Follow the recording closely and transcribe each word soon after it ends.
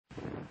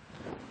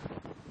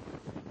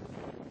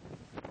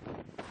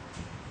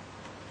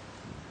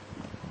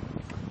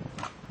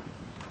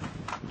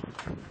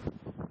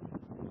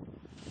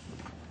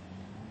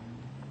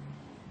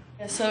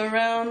So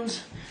around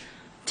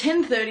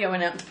 10:30 I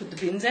went out to put the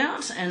bins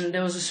out, and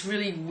there was this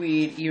really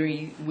weird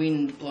eerie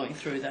wind blowing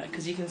through that,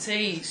 because you can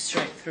see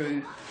straight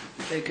through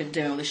the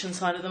demolition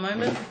site at the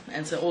moment,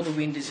 and so all the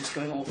wind is just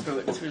going all through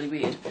it. It's really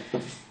weird.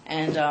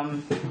 And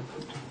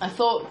I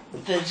thought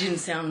that it didn't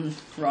sound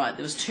right.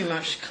 There was too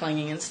much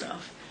clanging and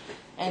stuff.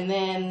 And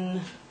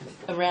then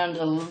around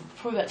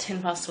probably about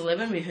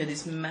 11:10 we heard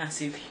this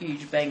massive,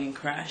 huge banging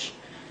crash.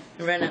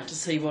 I ran out to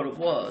see what it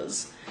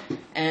was,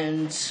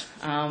 and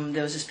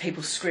there was just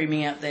people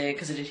screaming out there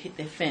because it had hit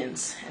their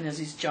fence, and there was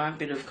this giant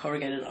bit of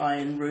corrugated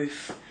iron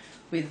roof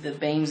with the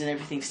beams and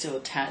everything still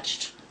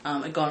attached.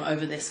 It had gone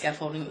over their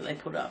scaffolding that they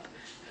put up,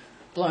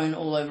 blown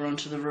all over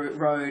onto the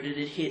road. It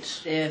had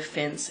hit their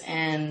fence,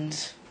 and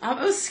it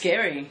was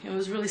scary. It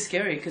was really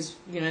scary because,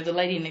 you know, the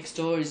lady next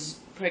door is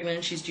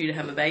pregnant. She's due to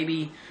have a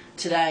baby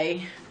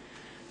today,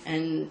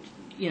 and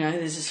you know,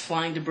 there's just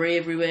flying debris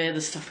everywhere,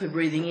 the stuff we're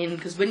breathing in,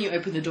 because when you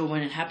opened the door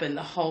when it happened,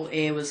 the whole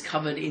air was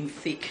covered in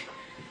thick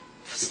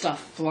stuff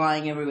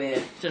flying everywhere.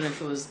 I don't know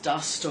if it was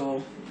dust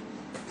or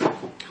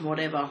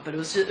whatever, but it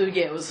was just,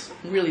 yeah, it was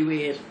really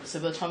weird. So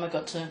by the time I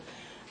got to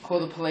call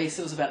the police,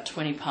 it was about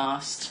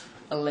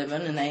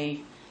 11:20, and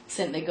they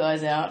sent their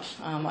guys out.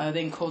 I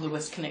then called the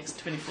WestCONnex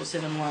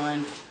 24/7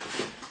 line,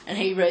 and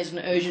he raised an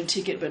urgent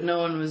ticket, but no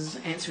one was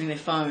answering their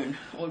phone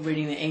or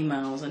reading their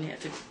emails, and he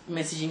had to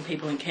messaging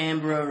people in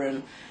Canberra,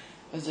 and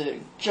it was a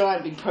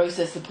giant big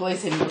process. The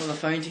police even got on the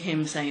phone to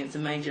him saying it's a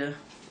major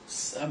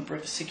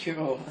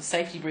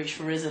safety breach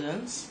for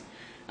residents.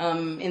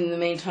 In the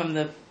meantime,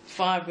 the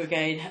fire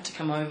brigade had to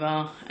come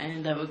over,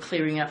 and they were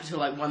clearing up until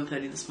like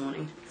 1:30 this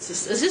morning.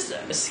 It's just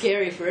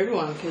scary for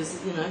everyone,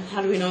 because, you know,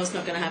 how do we know it's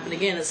not going to happen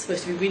again? It's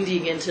supposed to be windy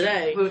again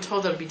today. We were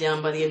told that it'd be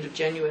down by the end of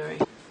January,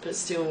 but it's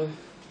still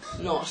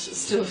not. It's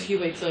still a few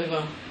weeks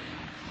over.